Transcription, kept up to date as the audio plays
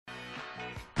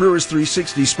Brewers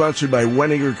 360, sponsored by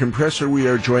Wenninger Compressor. We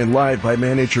are joined live by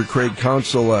manager Craig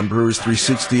Counsell on Brewers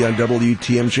 360 on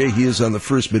WTMJ. He is on the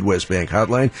First Midwest Bank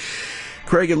Hotline.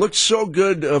 Craig, it looked so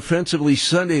good offensively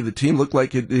Sunday. The team looked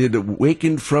like it had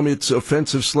awakened from its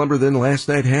offensive slumber. Then last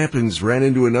night happens, ran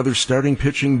into another starting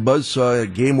pitching buzzsaw, a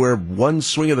game where one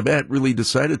swing of the bat really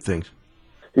decided things.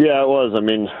 Yeah, it was. I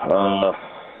mean,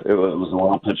 it was a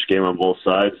long-pitch game on both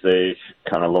sides. They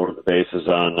kind of loaded the bases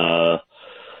on,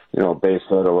 base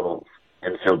hit, a little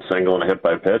infield single and a hit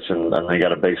by pitch, and they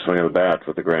got a big swing of the bat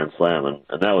with the grand slam, and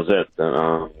that was it.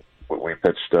 We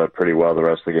pitched pretty well the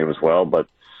rest of the game as well, but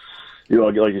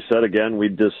like you said, again,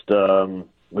 we've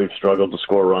struggled to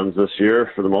score runs this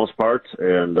year for the most part,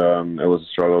 and it was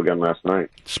a struggle again last night.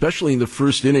 Especially in the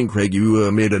first inning, Craig.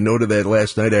 You made a note of that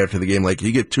last night after the game. Like,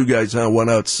 you get two guys on, one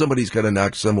out, somebody's got to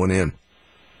knock someone in.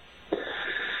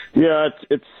 Yeah,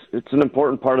 it's an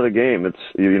important part of the game. It's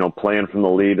playing from the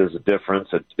lead is a difference.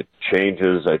 It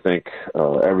changes, I think,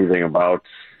 everything about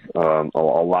a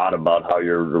lot about how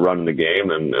you're running the game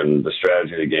and the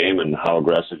strategy of the game and how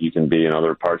aggressive you can be in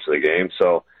other parts of the game.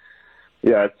 So,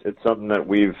 yeah, it's something that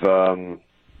we've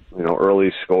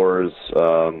early scores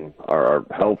are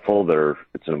helpful.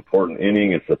 It's an important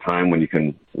inning. It's a time when you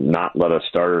can not let a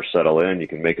starter settle in. You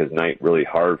can make his night really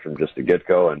hard from just the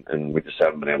get-go, and we just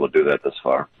haven't been able to do that this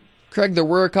far. Craig, there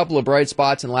were a couple of bright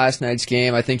spots in last night's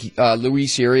game. I think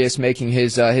Luis Urias making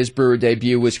his Brewer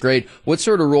debut was great. What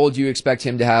sort of role do you expect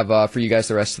him to have for you guys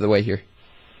the rest of the way here?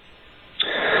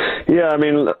 Yeah, I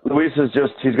mean, Luis is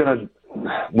he's going to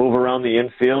move around the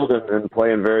infield and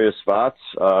play in various spots.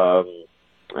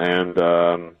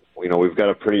 We've got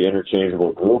a pretty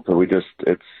interchangeable group, and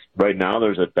right now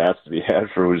there's at bats to be had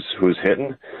for who's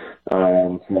hitting.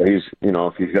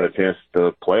 If he's got a chance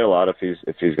to play a lot, if he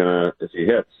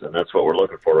hits, and that's what we're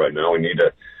looking for right now. We need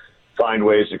to find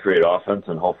ways to create offense,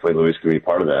 and hopefully Luis can be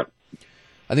part of that.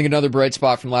 I think another bright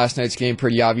spot from last night's game,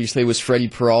 pretty obviously, was Freddie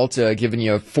Peralta giving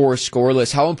you 4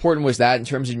 scoreless. How important was that in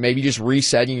terms of maybe just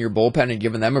resetting your bullpen and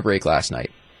giving them a break last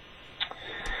night?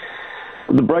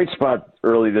 The bright spot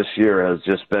early this year has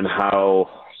just been how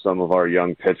some of our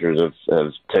young pitchers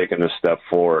have taken a step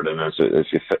forward. And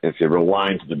if you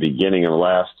rewind to the beginning of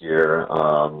last year,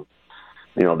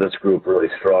 this group really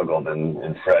struggled,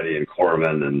 and Freddie and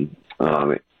Corbin and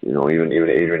even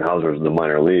Adrian Hauser was in the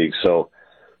minor leagues. So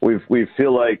we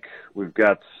feel like we've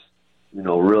got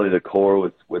really the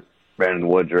core with Brandon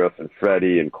Woodruff and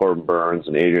Freddie and Corbin Burns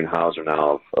and Adrian Hauser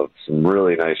now of some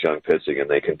really nice young pitching, and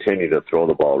they continue to throw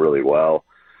the ball really well.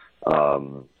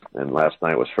 And last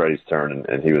night was Freddie's turn,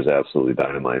 and he was absolutely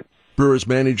dynamite. Brewers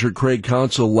manager Craig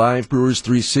Counsell, live Brewers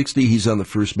 360. He's on the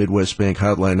First Midwest Bank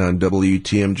Hotline on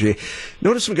WTMJ.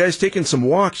 Notice some guys taking some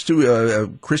walks,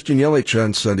 too. Christian Yelich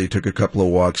on Sunday took a couple of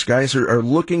walks. Guys are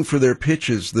looking for their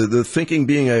pitches. The thinking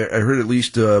being, I heard at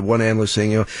least one analyst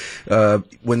saying,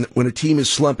 when a team is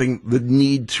slumping, the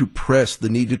need to press, the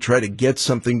need to try to get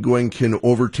something going can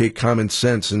overtake common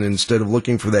sense. And instead of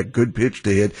looking for that good pitch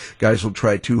to hit, guys will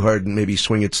try too hard and maybe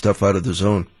swing at stuff out of the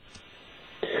zone.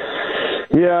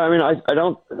 Yeah, I mean, I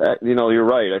don't, you're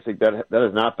right. I think that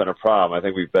has not been a problem. I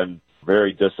think we've been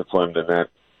very disciplined in that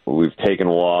we've taken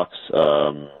walks.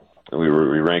 And we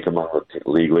rank among the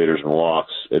league leaders in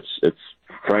walks. It's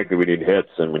frankly, we need hits,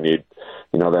 and we need,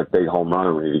 that big home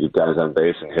run. We need to get guys on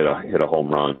base and hit a home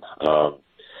run.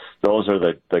 Those are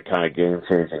the kind of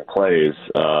game-changing plays,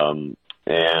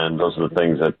 and those are the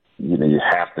things that, you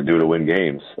have to do to win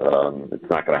games. It's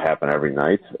not going to happen every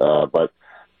night, but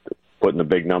putting a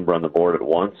big number on the board at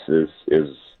once is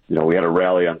we had a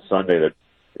rally on Sunday that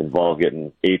involved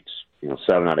getting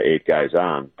 7 out of 8 guys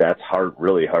on. That's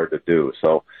really hard to do.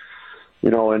 So,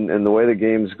 and the way the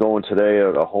game's going today,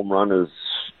 a home run is,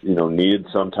 needed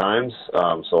sometimes.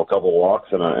 So a couple walks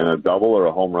and a double or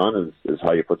a home run is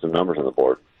how you put some numbers on the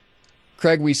board.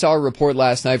 Craig, we saw a report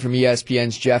last night from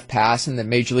ESPN's Jeff Passan that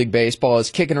Major League Baseball is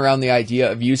kicking around the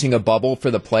idea of using a bubble for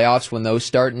the playoffs when those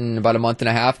start in about a month and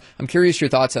a half. I'm curious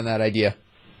your thoughts on that idea.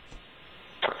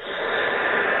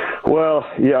 Well,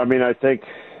 yeah, I mean, I think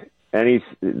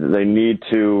they need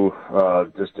to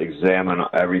just examine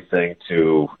everything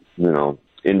to,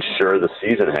 ensure the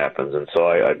season happens. And so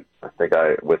I think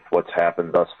with what's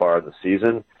happened thus far in the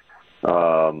season,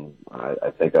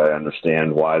 I think I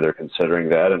understand why they're considering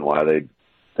that and why they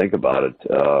think about it.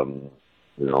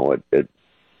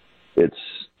 It's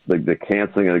the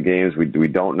canceling of the games. We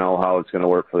don't know how it's going to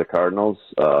work for the Cardinals.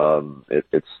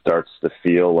 It starts to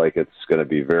feel like it's going to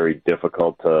be very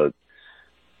difficult to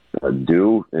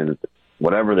do, and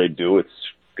whatever they do, it's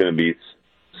going to be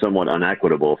somewhat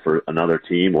inequitable for another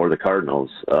team or the Cardinals.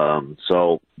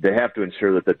 So they have to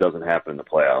ensure that doesn't happen in the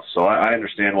playoffs. So I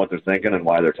understand what they're thinking and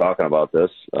why they're talking about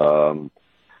this. The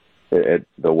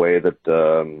way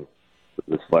that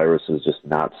this virus is just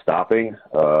not stopping,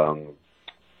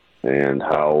 and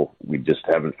how we just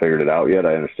haven't figured it out yet.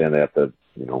 I understand they have to,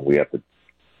 we have to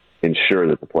ensure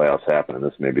that the playoffs happen, and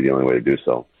this may be the only way to do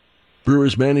so.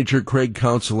 Brewers manager Craig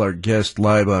Counsell, our guest,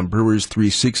 live on Brewers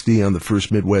 360 on the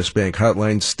First Midwest Bank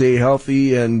Hotline. Stay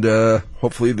healthy, and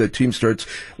hopefully the team starts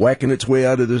whacking its way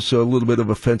out of this little bit of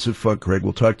offensive funk. Craig,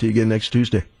 we'll talk to you again next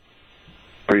Tuesday.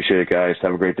 Appreciate it, guys.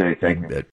 Have a great day. Thank you.